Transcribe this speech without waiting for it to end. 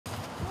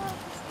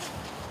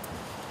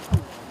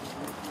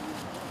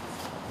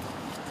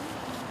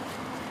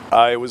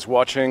I was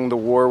watching the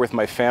war with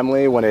my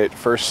family when it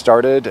first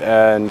started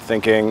and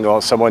thinking, well,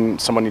 someone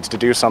needs to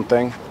do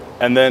something.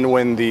 And then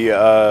when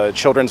the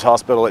children's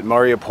hospital at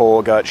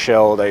Mariupol got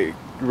shelled, I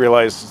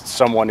realized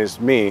someone is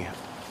me.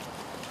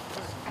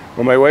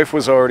 Well, my wife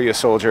was already a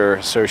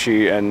soldier, so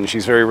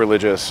she's very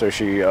religious, so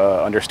she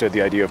understood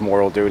the idea of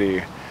moral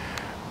duty.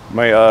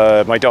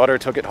 My daughter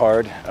took it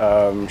hard.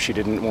 She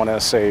didn't want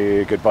to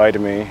say goodbye to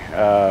me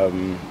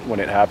when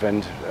it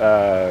happened,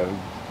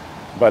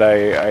 but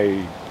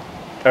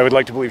I would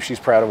like to believe she's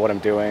proud of what I'm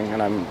doing,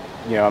 and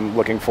I'm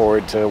looking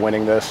forward to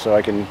winning this so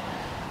I can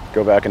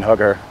go back and hug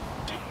her.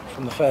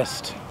 From the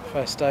first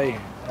day,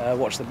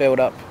 watched the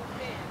build-up.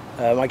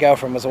 My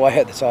girlfriend was away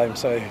at the time,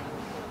 so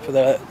for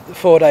the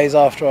 4 days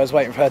after I was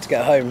waiting for her to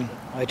get home,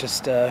 I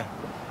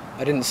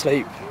didn't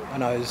sleep,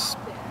 and I was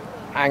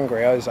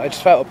angry. I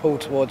just felt a pull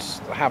towards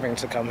having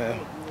to come here.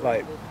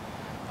 Like,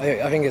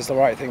 I think it's the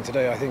right thing to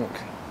do. I think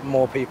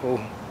more people,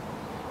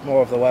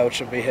 more of the world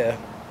should be here.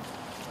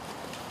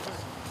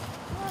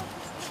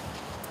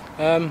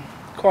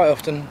 Quite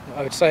often,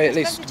 I would say at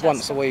least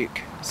once a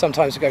week.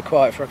 Sometimes we go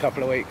quiet for a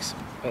couple of weeks,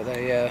 but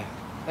they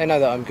know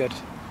that I'm good.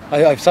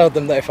 I've told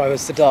them that if I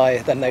was to die,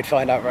 then they'd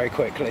find out very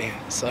quickly.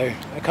 So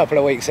a couple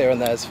of weeks here and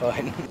there is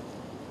fine.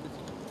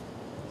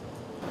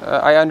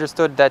 I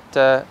understood that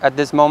at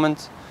this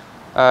moment,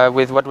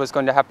 with what was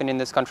going to happen in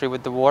this country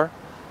with the war,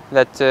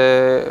 that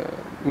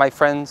my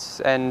friends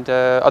and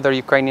other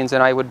Ukrainians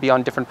and I would be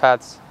on different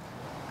paths.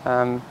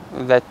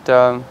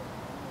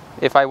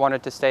 If I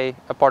wanted to stay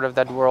a part of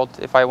that world,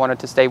 if I wanted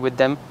to stay with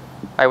them,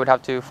 I would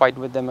have to fight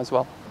with them as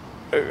well.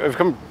 I've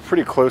come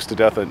pretty close to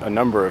death a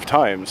number of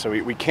times, so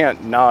we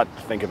can't not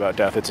think about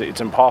death. It's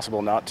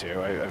impossible not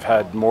to. I've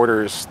had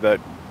mortars that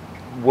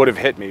would have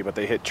hit me, but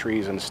they hit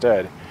trees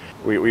instead.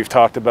 We've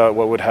talked about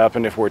what would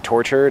happen if we're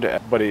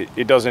tortured, but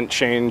it doesn't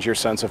change your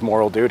sense of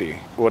moral duty.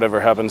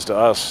 Whatever happens to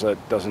us, that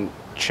doesn't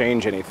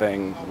change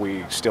anything.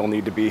 We still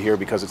need to be here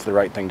because it's the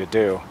right thing to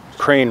do.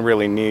 Ukraine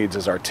really needs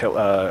is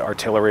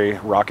artillery,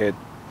 rocket,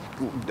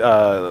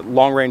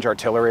 long-range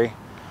artillery,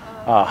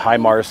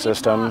 HIMARS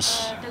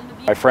systems.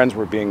 My friends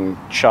were being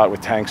shot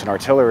with tanks and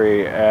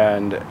artillery,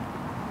 and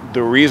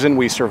the reason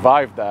we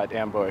survived that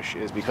ambush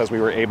is because we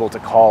were able to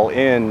call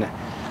in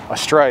a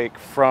strike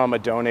from a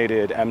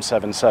donated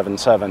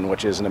M777,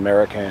 which is an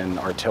American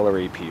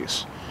artillery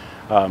piece.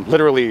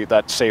 Literally,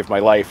 that saved my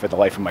life and the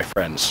life of my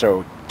friends.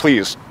 So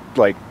please,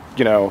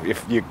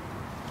 if you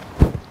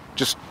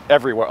just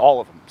everywhere,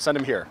 all of them, send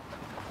them here.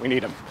 We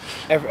need them.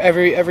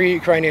 Every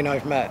Ukrainian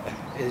I've met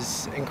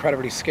is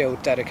incredibly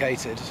skilled,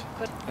 dedicated,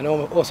 and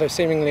also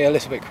seemingly a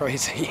little bit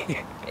crazy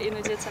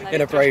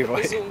in a brave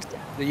way.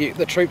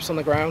 The troops on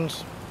the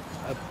ground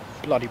are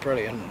bloody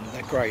brilliant.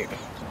 They're great.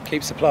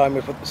 Keep supplying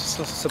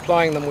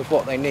them with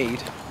what they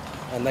need,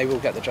 and they will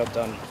get the job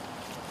done.